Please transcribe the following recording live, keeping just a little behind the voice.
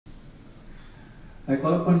I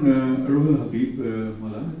call upon Ruhul Habib,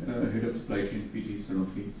 Moula, Head of Supply Chain PT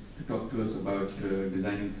Sanofi, to talk to us about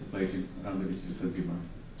designing supply chain around the digital consumer.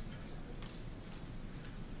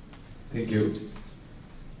 Thank you.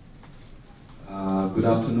 Good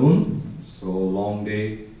afternoon. So long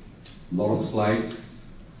day, lot of slides,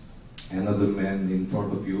 another man in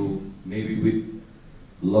front of you, maybe with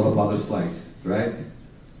a lot of other slides, right?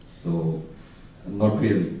 So not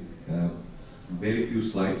really. Very few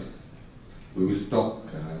slides. We will talk.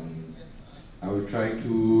 I will try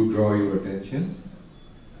to draw your attention.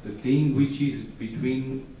 The thing which is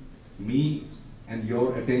between me and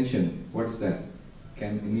your attention, what's that?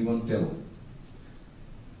 Can anyone tell?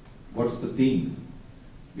 What's the thing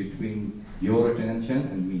between your attention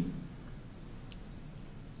and me?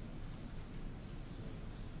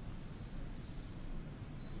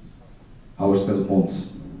 Our cell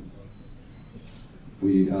phones.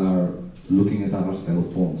 We are looking at our cell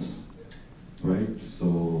phones, right?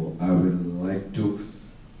 So I would like to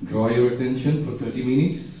draw your attention for 30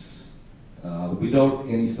 minutes without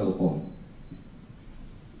any cell phone.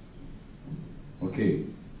 Okay.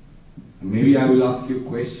 Maybe I will ask you a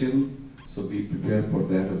question, so be prepared for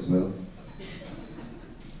that as well.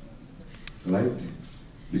 Right?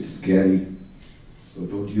 It's scary, so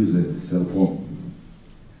don't use a cell phone.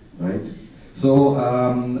 Right? So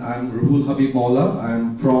I'm Ruhul Habib Moula.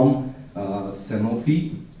 I'm from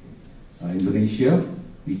Sanofi, Indonesia,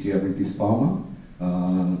 PT Aventis Pharma.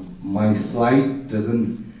 My slide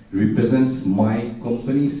doesn't represent my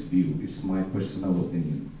company's view, it's my personal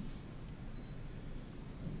opinion.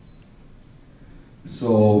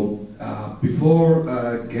 So before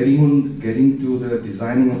getting to the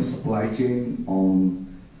designing of supply chain on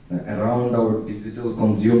around our digital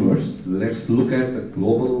consumers, let's look at the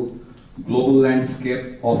global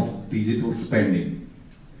landscape of digital spending.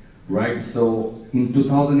 Right. So in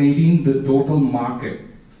 2018, the total market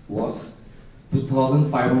was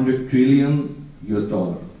 2,500 trillion US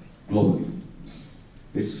dollar globally.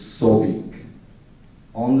 It's so big.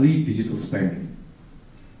 Only digital spending.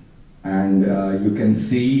 And you can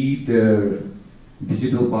see the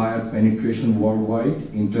digital buyer penetration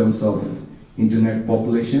worldwide in terms of internet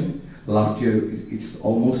population. Last year, it's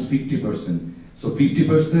almost 50%. So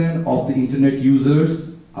 50% of the internet users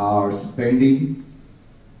are spending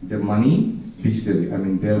their money digitally. I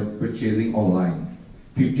mean, they're purchasing online.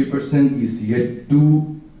 50% is yet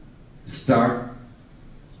to start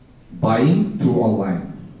buying through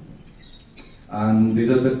online. And these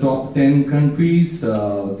are the top 10 countries,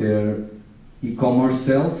 their e-commerce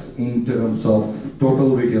sales in terms of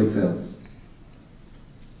total retail sales.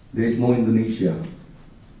 There is no Indonesia.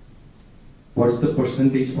 What's the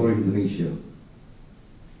percentage for Indonesia?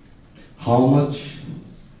 How much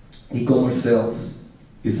e-commerce sales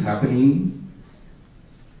is happening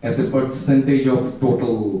as a percentage of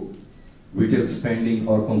total retail spending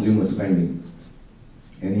or consumer spending?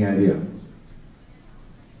 Any idea?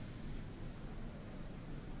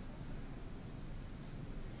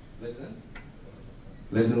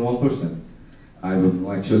 Less than 1%. I don't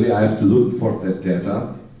know. Actually, I have to look for that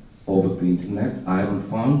data over the internet. I haven't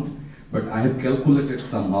found, but I have calculated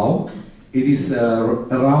somehow. It is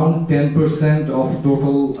around 10% of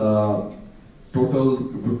total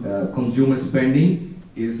consumer spending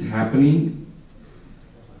is happening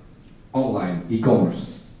online,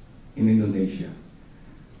 e-commerce in Indonesia.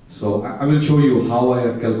 So I will show you how I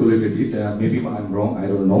have calculated it. Maybe I'm wrong, I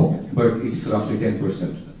don't know, but it's roughly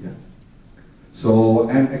 10%. Yeah. So,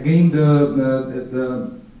 and again,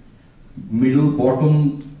 the middle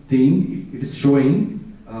bottom thing, it is showing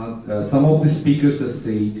some of the speakers have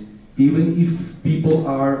said, even if people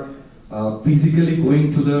are physically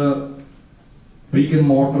going to the brick and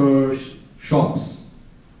mortar shops,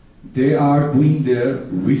 they are doing their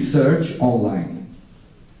research online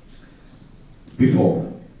before.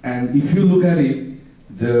 And if you look at it,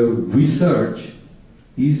 the research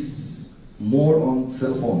is more on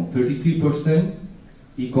cell phone. 33%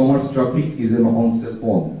 e-commerce traffic is on cell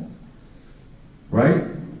phone, right?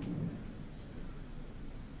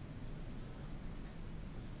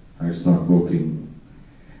 It's not working.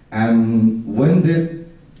 And when they're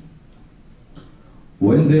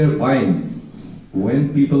buying,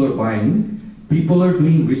 when people are buying, people are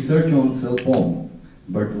doing research on cell phone.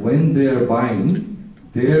 But when they are buying,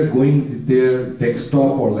 they are going with their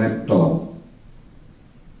desktop or laptop.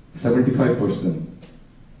 75%.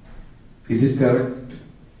 Is it correct?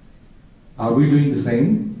 Are we doing the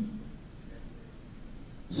same?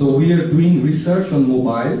 So we are doing research on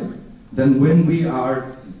mobile, then when we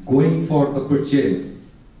are going for the purchase,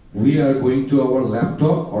 we are going to our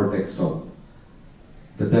laptop or desktop.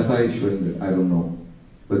 The data is showing that. I don't know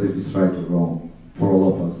whether it is right or wrong. for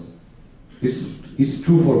all of us. It's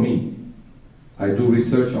true for me. I do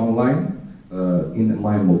research online in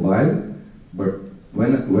my mobile, but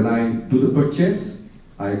when I do the purchase,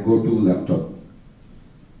 I go to laptop.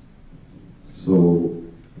 So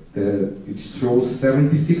it shows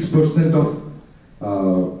 76% of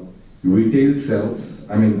retail sales,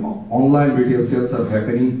 online retail sales are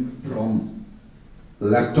happening from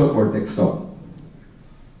laptop or desktop.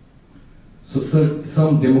 So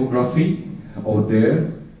some demography over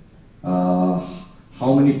there,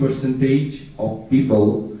 how many percentage of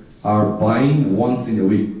people are buying once in a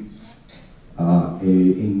week?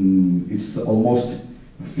 It's almost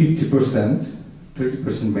 50%,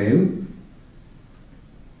 30% male,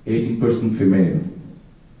 18% female,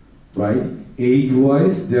 right?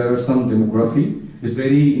 Age-wise, there are some demography. It's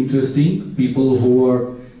very interesting. People who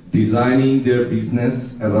are designing their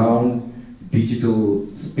business around digital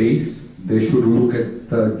space, they should look at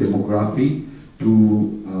the demography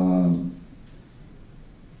to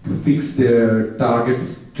fix their target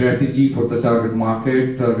strategy for the target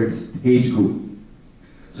market, target age group.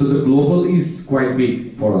 So the global is quite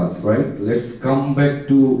big for us, right? Let's come back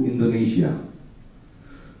to Indonesia.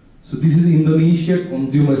 So this is Indonesia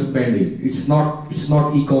consumer spending. It's not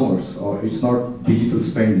e-commerce or it's not digital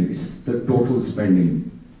spending. It's the total spending,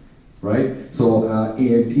 right? So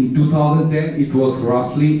in 2010, it was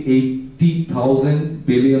roughly 80,000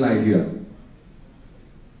 billion idea,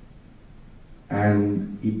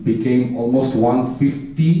 and it became almost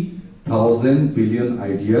 150,000 billion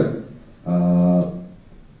idea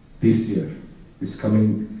this year. It's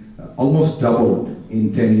coming almost doubled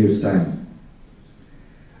in 10 years' time.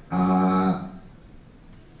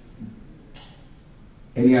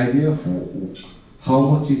 Any idea how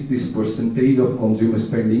much is this percentage of consumer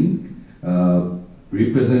spending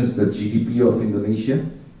represents the GDP of Indonesia?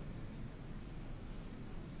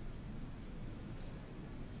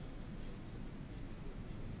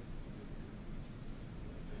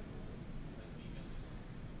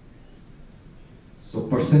 So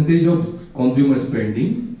percentage of consumer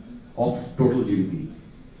spending of total GDP.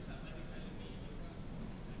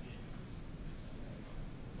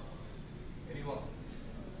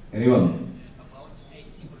 Anyone?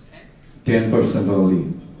 10%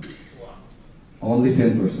 only. Only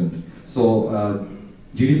 10%. So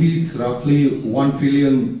GDP is roughly $1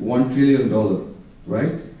 trillion,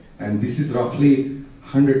 right? And this is roughly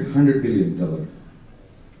 $100 billion.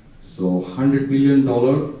 So $100 billion,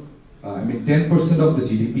 10% of the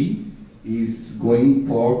GDP is going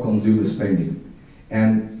for consumer spending.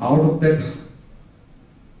 And out of that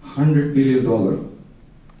 $100 billion,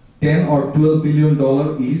 10 or 12 billion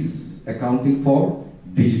dollar is accounting for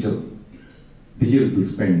digital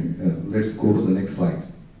spending. Let's go to the next slide.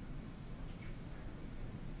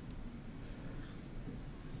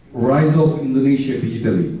 Rise of Indonesia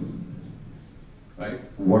digitally, right?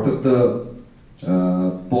 What are the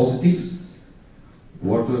positives?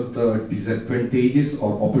 What are the disadvantages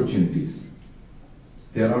or opportunities?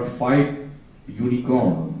 There are 5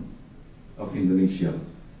 unicorns of Indonesia.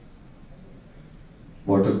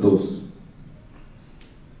 What are those?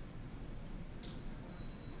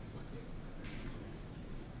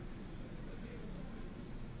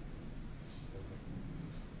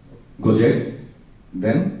 Gojek,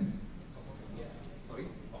 then? Sorry?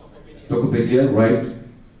 Tokopedia, right?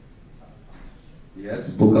 Yes,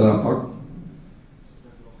 Bukalapak.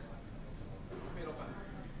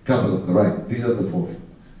 Traveloka, right. These are the 4.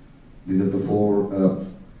 These are the 4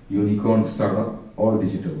 unicorn startup or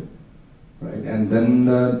digital. Right, and then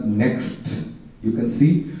next, you can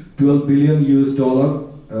see 12 billion US dollar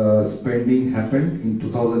spending happened in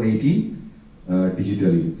 2018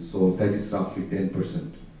 digitally. So that is roughly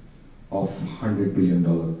 10% of $100 billion.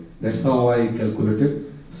 That's how I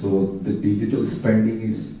calculated. So the digital spending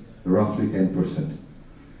is roughly 10%.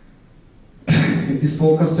 It is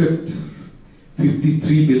forecasted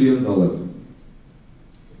 $53 billion.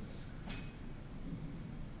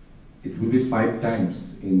 It will be 5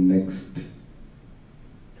 times in next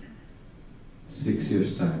 6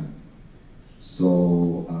 years' time.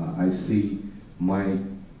 So I see my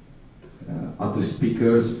other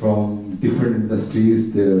speakers from different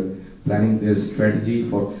industries, they're planning their strategy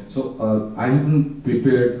for, so I haven't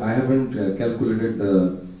calculated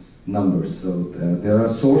the numbers. So there are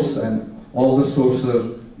sources and all the sources are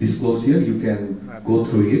disclosed here. You can go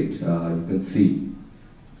through it, you can see.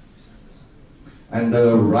 And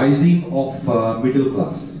the rising of middle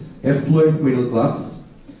class, affluent middle class,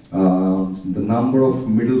 the number of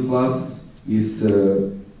middle class is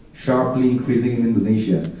sharply increasing in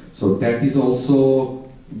Indonesia. So that is also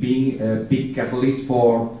being a big catalyst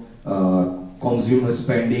for consumer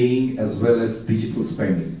spending as well as digital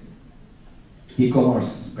spending, e-commerce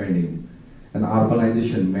spending, and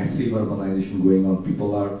urbanization, massive urbanization going on.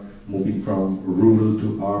 People are moving from rural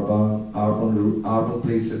to urban. Urban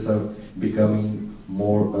places are becoming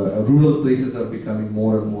more, rural places are becoming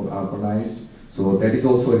more and more urbanized. So that is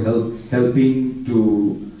also helping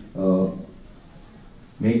to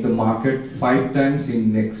make the market 5 times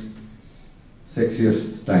in next 6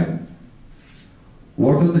 years' time.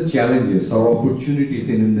 What are the challenges or opportunities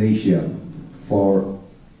in Indonesia for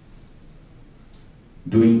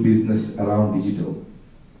doing business around digital?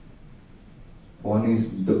 One is,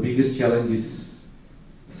 the biggest challenge is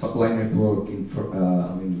supply network,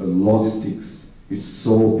 the logistics. It's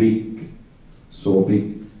so big. So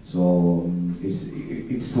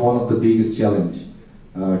it's one of the biggest challenge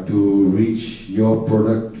to reach your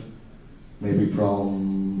product, maybe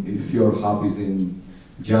from, if your hub is in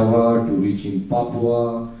Java, to reach in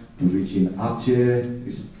Papua, to reach in Aceh,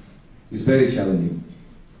 is very challenging.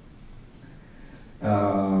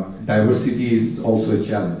 Diversity is also a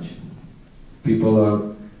challenge. People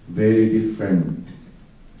are very different.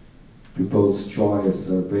 People's choice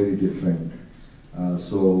are very different.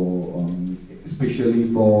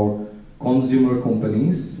 Especially for consumer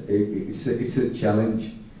companies, it's a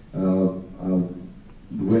challenge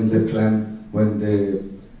when they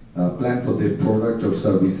plan for their product or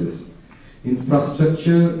services.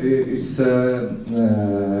 Infrastructure is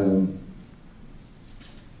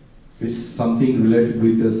something related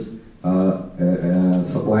with the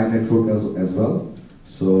supply network as well.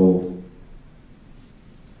 So,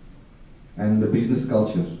 and the business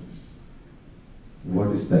culture.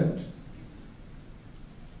 What is that?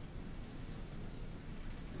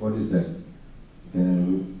 What is that?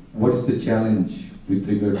 What is the challenge with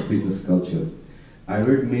regard to business culture? I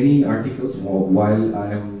read many articles while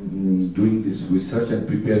I am doing this research and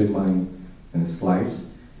preparing my slides.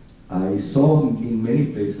 I saw in many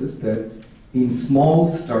places that in small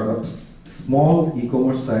startups, small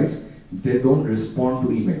e-commerce sites, they don't respond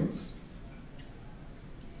to emails.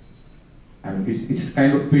 And it's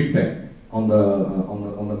kind of feedback on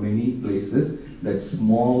the many places that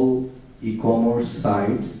small e-commerce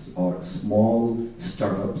sites or small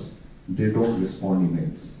startups, they don't respond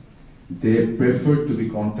emails. They prefer to be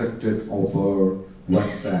contacted over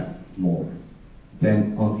WhatsApp more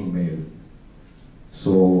than on email.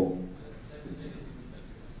 So,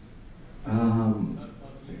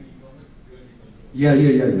 yeah.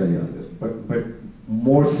 But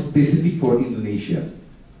more specific for Indonesia.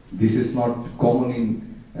 This is not common in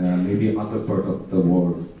maybe other part of the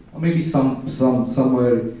world. Or maybe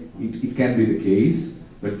somewhere it can be the case,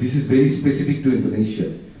 but this is very specific to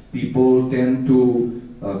Indonesia. People tend to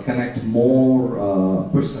connect more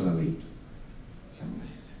personally,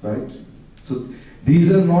 right? So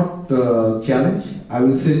these are not challenge. I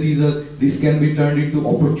will say this can be turned into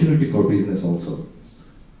opportunity for business also.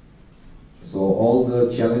 So all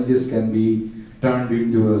the challenges can be turned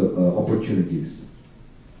into opportunities.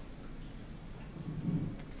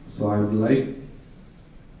 So I would like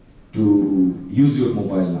to use your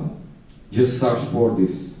mobile now. Just search for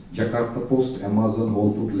this Jakarta Post, Amazon,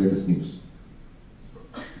 Whole Food, latest news.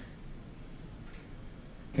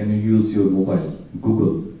 Can you use your mobile?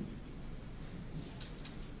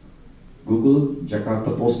 Google,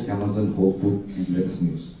 Jakarta Post, Amazon, Whole Food, and latest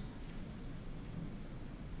news.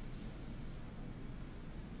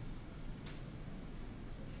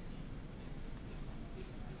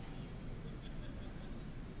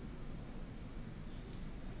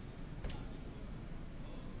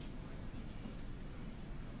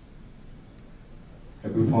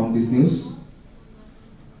 Have you found this news?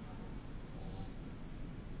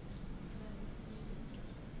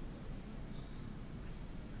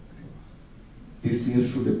 This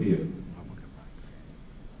news should appear.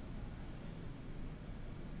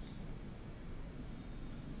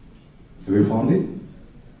 Have you found it?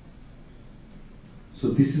 So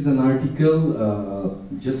this is an article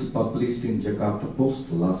just published in Jakarta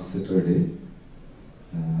Post last Saturday.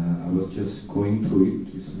 I was just going through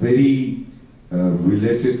it. It's very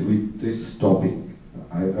related with this topic.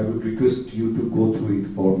 I would request you to go through it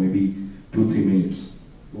for maybe 2-3 minutes.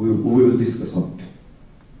 We will discuss on it.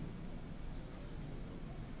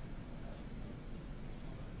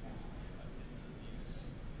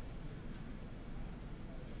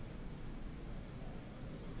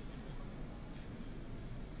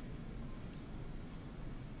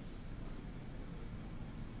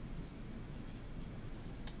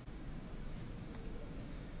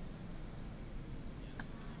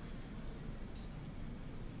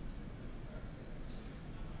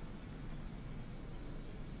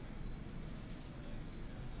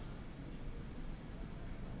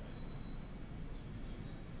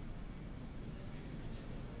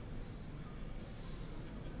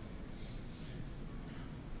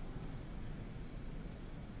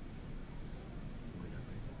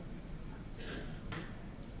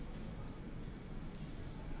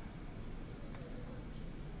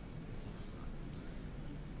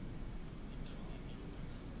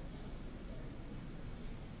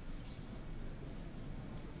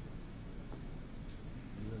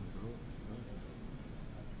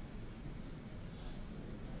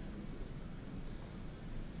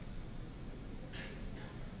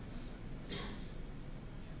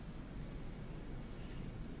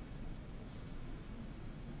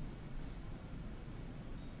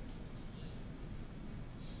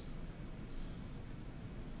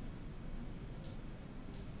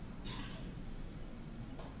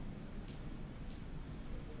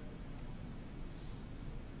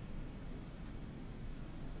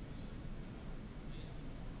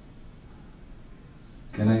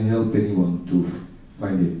 Can I help anyone to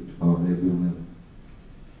find it, or everyone else?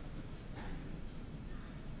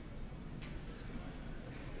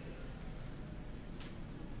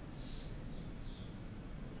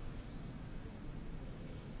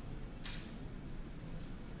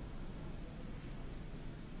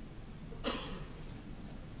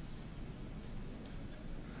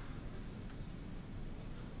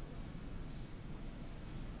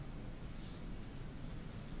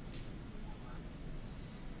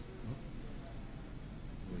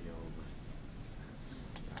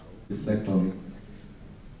 Reflect on it.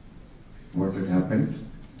 What had happened?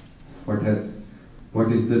 What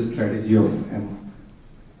is the strategy of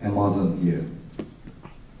Amazon here?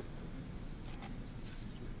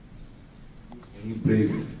 Any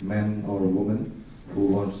brave man or woman who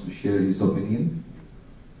wants to share his opinion?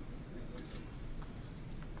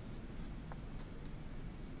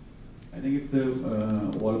 I think it's the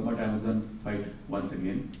Walmart Amazon fight once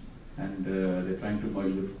again, and they're trying to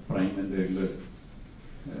merge the Prime and the regular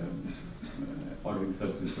ordering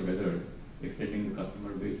services together, extending the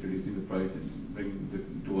customer base, reducing the price, and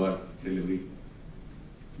bringing to our delivery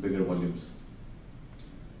bigger volumes.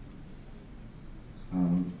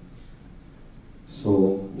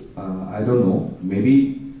 I don't know,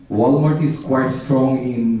 maybe Walmart is quite strong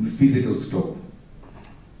in physical store.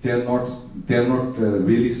 They're not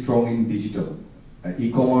really strong in digital.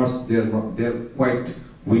 E-commerce, they're quite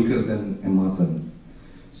weaker than Amazon.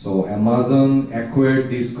 So Amazon acquired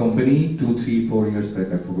this company 2, 3, 4 years back,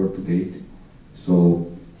 I forgot the date. So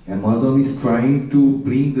Amazon is trying to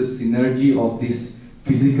bring the synergy of this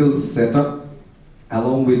physical setup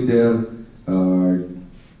along with their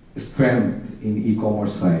strength in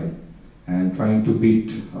e-commerce side and trying to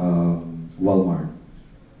beat Walmart.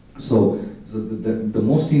 So the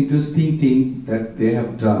most interesting thing that they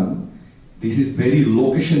have done, this is very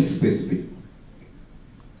location specific.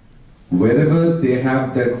 Wherever they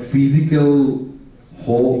have that physical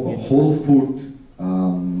whole food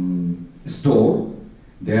store,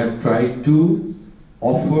 they have tried to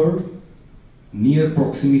offer near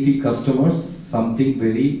proximity customers something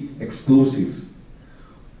very exclusive,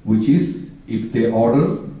 which is if they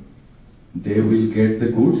order, they will get the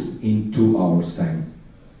goods in 2 hours time.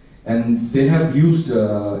 And they have used,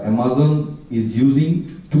 Amazon is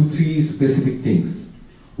using 2, 3 specific things.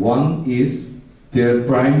 One is their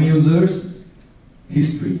Prime users'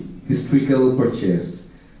 historical purchase.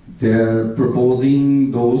 They're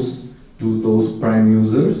proposing those to those Prime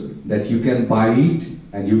users that you can buy it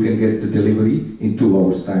and you can get the delivery in 2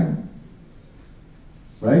 hours time.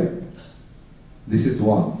 Right? This is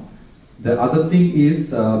one. The other thing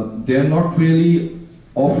is they're not really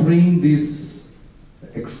offering this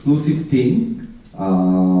exclusive thing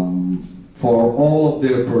for all of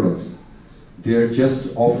their products. They're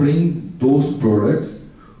just offering those products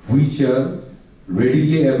which are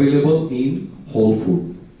readily available in Whole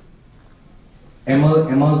Food.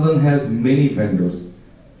 Amazon has many vendors,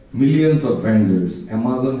 millions of vendors.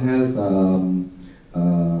 Amazon has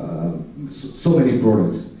so many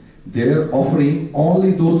products. They're offering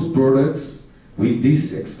only those products with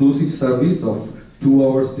this exclusive service of 2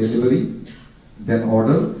 hours delivery, then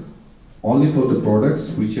order only for the products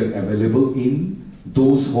which are available in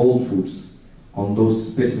those Whole Foods, on those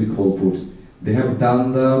specific Whole Foods. They have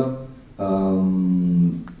done the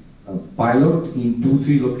pilot in 2,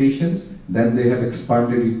 3 locations, then they have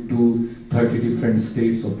expanded it to 30 different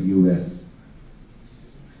states of US.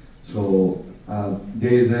 So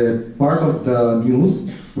there is a part of the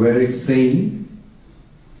news where it's saying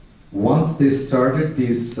once they started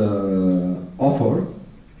this offer,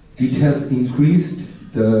 it has increased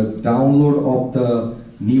the download of the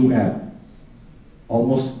new app.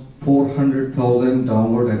 Almost 400,000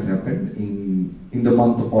 download had happened in the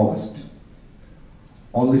month of August,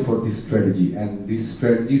 only for this strategy. And this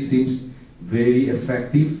strategy seems very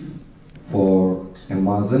effective for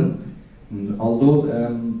Amazon. Although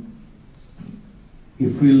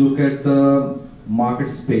if we look at the market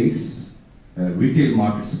space, retail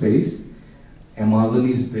market space, Amazon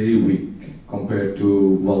is very weak compared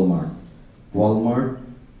to Walmart. Walmart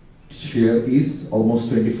share is almost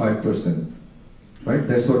 25%. Right,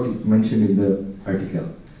 that's what it mentioned in the article.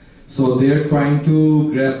 So they are trying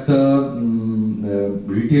to grab the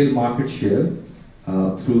retail market share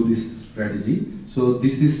through this strategy. So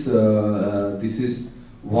this is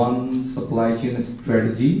one supply chain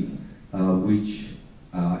strategy which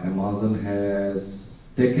Amazon has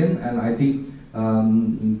taken, and I think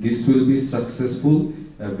this will be successful.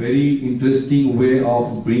 A very interesting way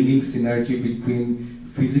of bringing synergy between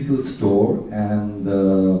physical store and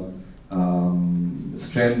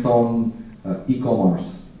strength on e-commerce.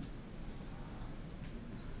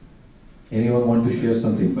 Anyone want to share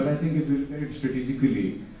something? But I think if you look at it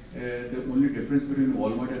strategically, the only difference between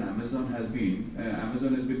Walmart and Amazon has been,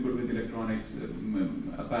 Amazon has been good with electronics,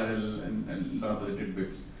 apparel, and a lot of other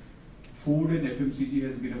tidbits. Food and FMCG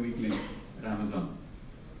has been a weak link at Amazon,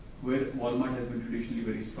 where Walmart has been traditionally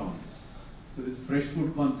very strong. So this fresh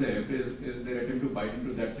food concept is their attempt to bite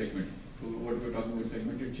into that segment. So what we're talking about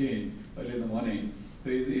segmented chains early in the morning. So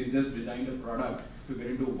it's just designed a product to get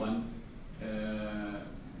into one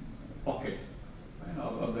pocket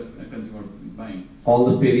of the consumer buying. All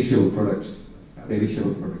the perishable products.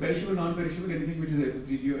 Perishable products. Perishable, non-perishable, anything which is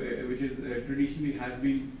FMCG, which is traditionally has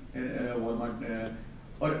been Walmart,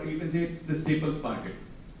 or you can say it's the staples market.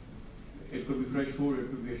 It could be fresh food, it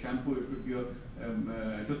could be a shampoo, it could be a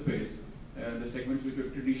toothpaste. The segments which are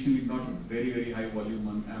traditionally not very, very high volume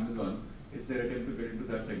on Amazon, it's their attempt to get into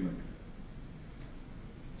that segment.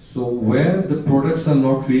 So where the products are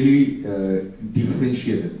not really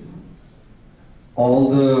differentiated, all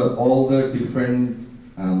the different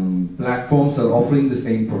platforms are offering the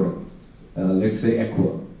same product. Let's say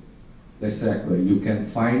Aqua. You can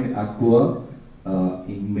find Aqua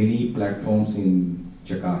in many platforms in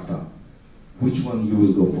Jakarta. Which one you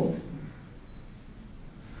will go for?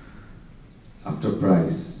 After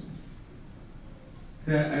price.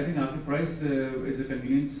 So I think after price is a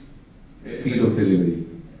convenience. Speed of delivery.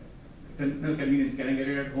 No, convenience. Can I get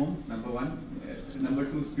it at home? Number one. Number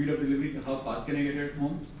two, speed of delivery. How fast can I get it at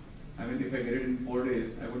home? I mean, if I get it in 4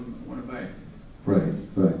 days, I wouldn't want to buy it.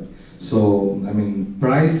 Right. So, I mean,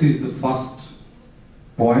 price is the first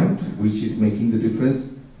point which is making the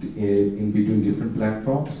difference in between different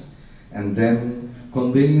platforms. And then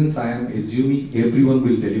convenience, I am assuming everyone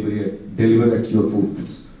will deliver at your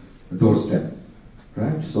foot's doorstep,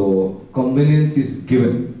 right? So convenience is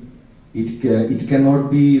given. It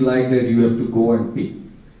cannot be like that you have to go and pick.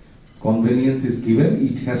 Convenience is given.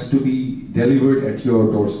 It has to be delivered at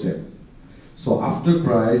your doorstep. So after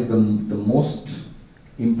price, the most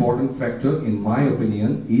important factor, in my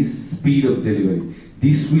opinion, is speed of delivery.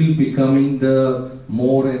 This will becoming the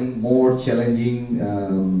more and more challenging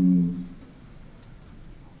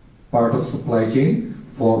part of supply chain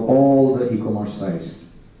for all the e-commerce sites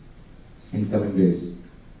in coming days.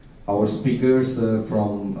 Our speakers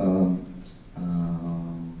from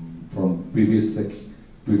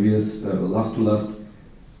previous last to last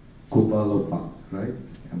Kupalopak, right?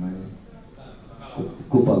 Am I?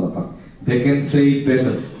 Kupalopak. They can say it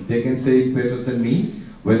better. They can say it better than me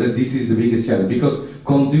whether this is the biggest challenge, because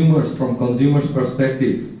from consumers'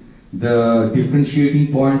 perspective, the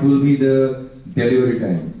differentiating point will be the delivery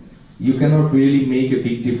time. You cannot really make a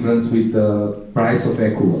big difference with the price of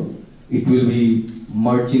Aqua. It will be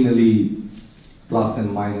marginally plus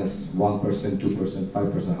and minus 1%, 2%,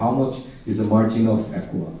 5%. How much is the margin of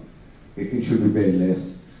Aqua? It should be very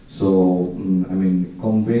less. So, I mean,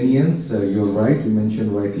 convenience, you're right, you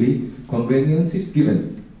mentioned rightly, convenience is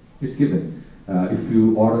given. It's given. If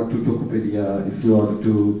you order to Tokopedia, if you order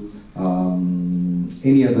to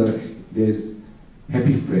any other, there's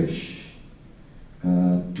Happy Fresh.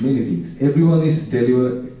 Many things. Everyone is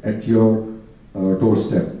delivered at your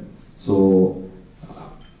doorstep. So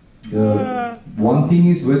the one thing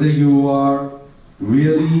is whether you are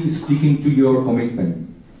really sticking to your commitment.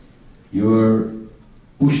 You are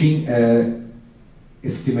pushing an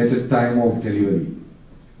estimated time of delivery.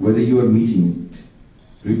 Whether you are meeting it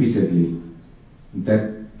repeatedly,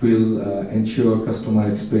 that will ensure customer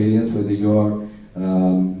experience. Whether you are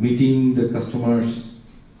meeting the customer's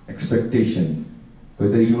expectation.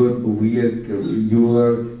 Whether you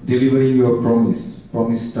are delivering your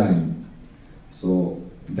promise time. So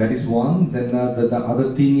that is one. Then the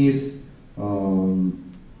other thing is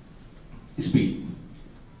speed.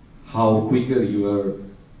 How quicker you are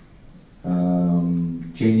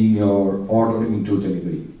changing your order into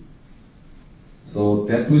delivery. So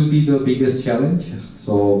that will be the biggest challenge.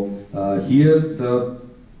 So here the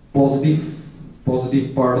positive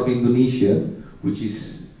part of Indonesia, which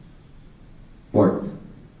is what?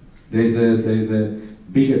 There is a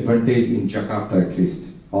big advantage in Jakarta at least,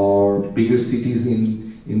 or bigger cities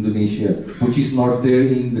in Indonesia, which is not there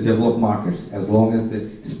in the developed markets, as long as the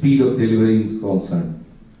speed of delivery is concerned.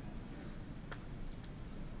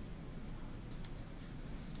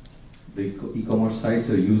 The e-commerce sites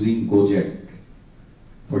are using Gojek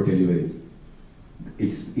for delivery.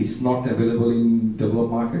 It's not available in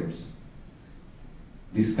developed markets.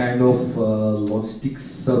 This kind of logistics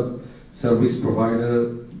service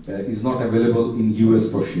provider is not available in US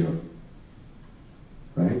for sure,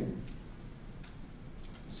 right?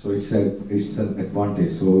 So it's an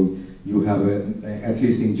advantage. So you have at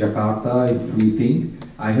least in Jakarta, if we think,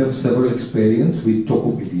 I have several experience with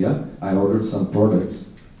Tokopedia. I ordered some products.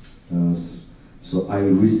 So I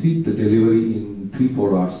received the delivery in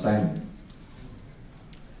 3-4 hours time.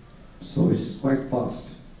 So it's quite fast,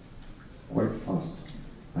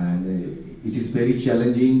 and it is very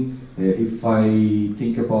challenging. If I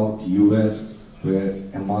think about US, where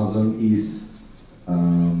Amazon is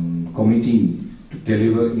committing to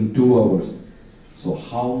deliver in 2 hours, so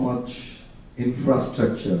how much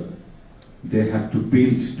infrastructure they have to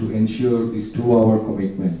build to ensure this 2-hour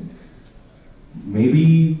commitment?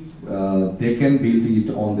 Maybe they can build it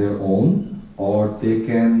on their own, or they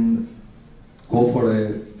can go for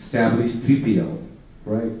a established 3PL,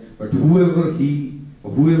 right? But whoever the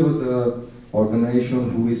organization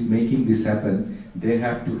who is making this happen, they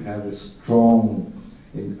have to have a strong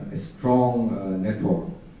network.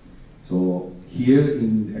 So here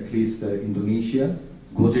in at least Indonesia,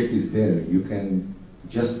 Gojek is there. You can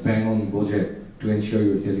just bang on Gojek to ensure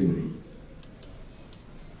your delivery.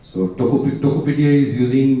 So Tokopedia is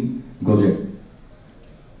using Gojek.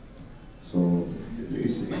 So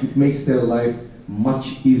it makes their life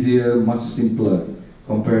much easier, much simpler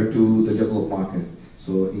compared to the developed market.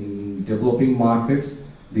 So in developing markets,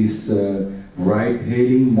 these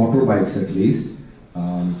ride-hailing motorbikes at least,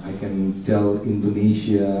 I can tell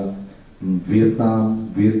Indonesia,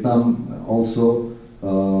 Vietnam also,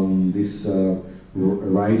 this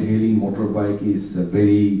ride-hailing motorbike is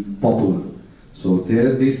very popular. So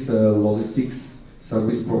there this logistics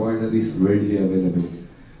service provider is readily available.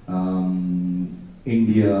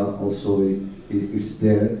 India also it's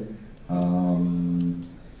there.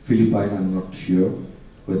 Philippines, I'm not sure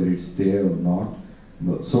whether it's there or not.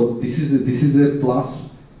 But, so this is a plus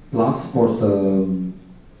for the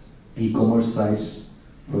e-commerce sites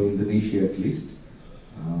for Indonesia at least.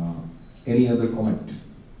 Any other comment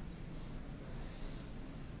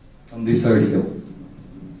on this article?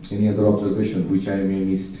 Any other observation which I may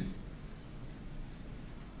missed?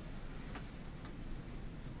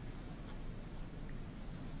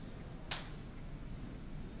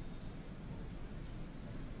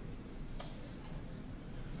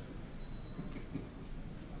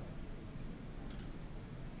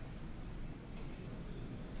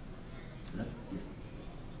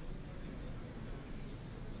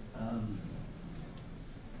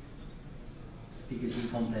 Biggest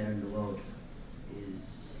e-com player in the world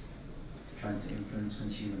is trying to influence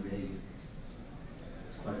consumer behavior.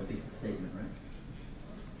 It's quite a big statement, right?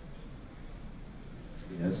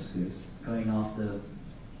 Yes. Going after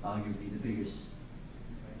arguably the biggest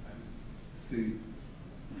food,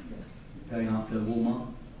 going after Walmart,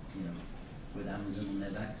 with Amazon on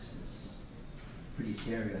their backs, is pretty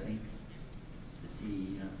scary, I think, to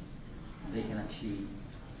see, they can actually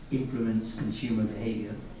influence consumer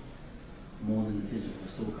behavior more than the physical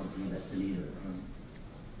store company that's the leader at the moment.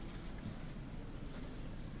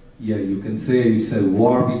 Yeah, you can say it's a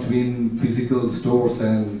war between physical stores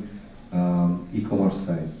and e-commerce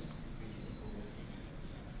side.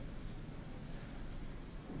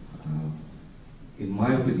 In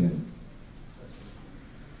my opinion,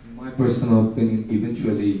 in my personal opinion,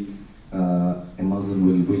 eventually Amazon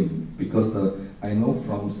will win, because I know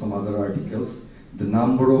from some other articles the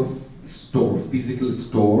number of physical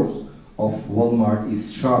stores of Walmart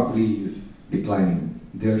is sharply declining.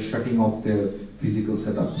 They're shutting off their physical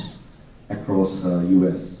setups across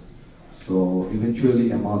US. So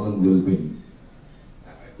eventually Amazon will win.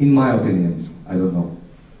 In my opinion, I don't know.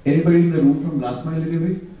 Anybody in the room from last mile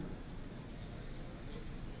delivery?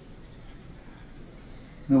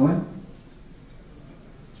 No one?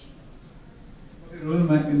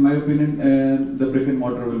 Ruhul, in my opinion, the brick and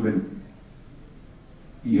mortar will win.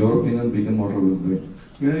 Your opinion, brick and mortar will win.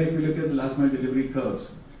 If you look at the last mile delivery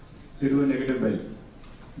curves, they do a negative bell.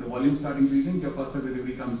 The volume starts increasing, your cost of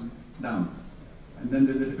delivery comes down. And then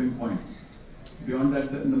there's a tipping point. Beyond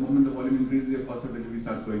that, the moment the volume increases, your cost of delivery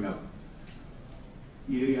starts going up.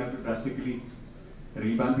 Either you have to drastically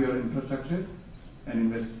revamp your infrastructure and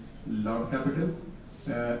invest a lot of capital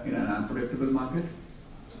in an unpredictable market,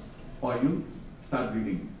 or you start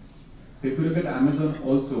bleeding. So if you look at Amazon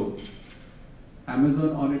also,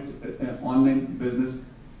 Amazon on its online business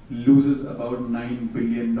loses about $9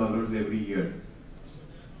 billion every year.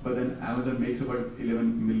 But then Amazon makes about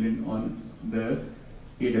 11 million on the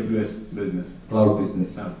AWS business. Cloud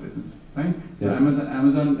business. Right? Yeah. So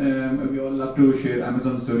Amazon, we all love to share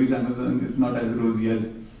Amazon stories. Amazon is not as rosy as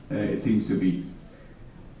it seems to be.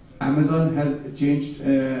 Amazon has changed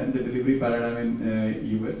the delivery paradigm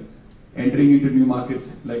in US, entering into new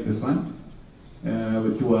markets like this one,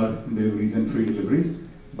 with 2-hour deliveries and free deliveries,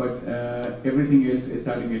 but everything else is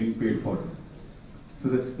starting getting paid for. So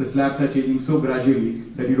the slabs are changing so gradually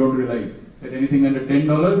that you don't realize that anything under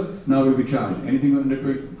 $10 now will be charged, anything under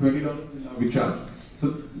 $20 will now be charged.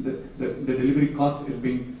 So the delivery cost is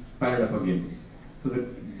being padded up again. So the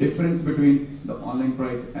difference between the online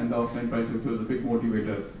price and the offline price, which was a big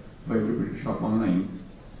motivator for everybody to shop online,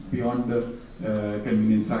 beyond the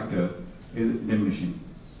convenience factor, is diminishing.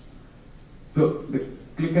 So the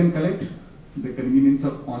click and collect, the convenience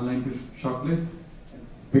of online to shop list,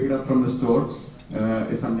 pick it up from the store,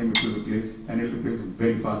 is something which will replace, and it will replace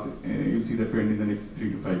very fast. You'll see the trend in the next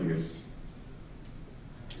 3 to 5 years.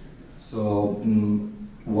 So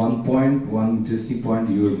one interesting point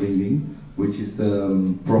you are bringing, which is the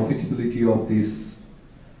profitability of this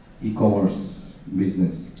e-commerce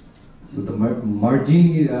business. So the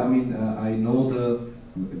margin, I know the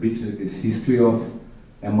bit history of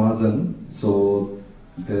Amazon. So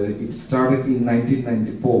it started in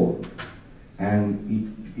 1994, and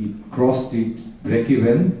it crossed its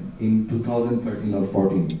break-even in 2013 or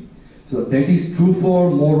 14. So that is true for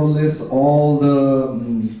more or less all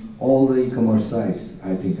the e-commerce sites,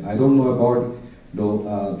 I think. I don't know about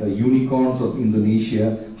the unicorns of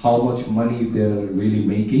Indonesia, how much money they're really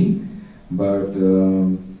making, but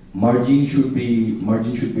margin should be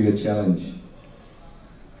a challenge.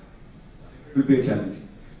 It will be a challenge.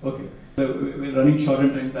 Okay. So we're running short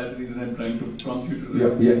on time. That's the reason I'm trying to prompt you to.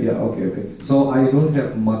 Yeah. Okay. So I don't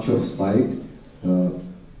have much of slide.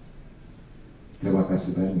 Terima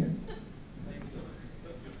kasih banyak.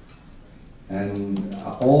 And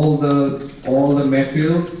all the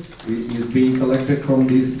materials is being collected from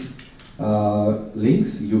these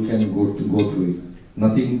links. You can go through it.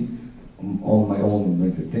 Nothing on my own.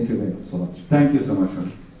 Thank you very much so much. Thank you so much,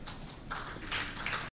 Ruhul.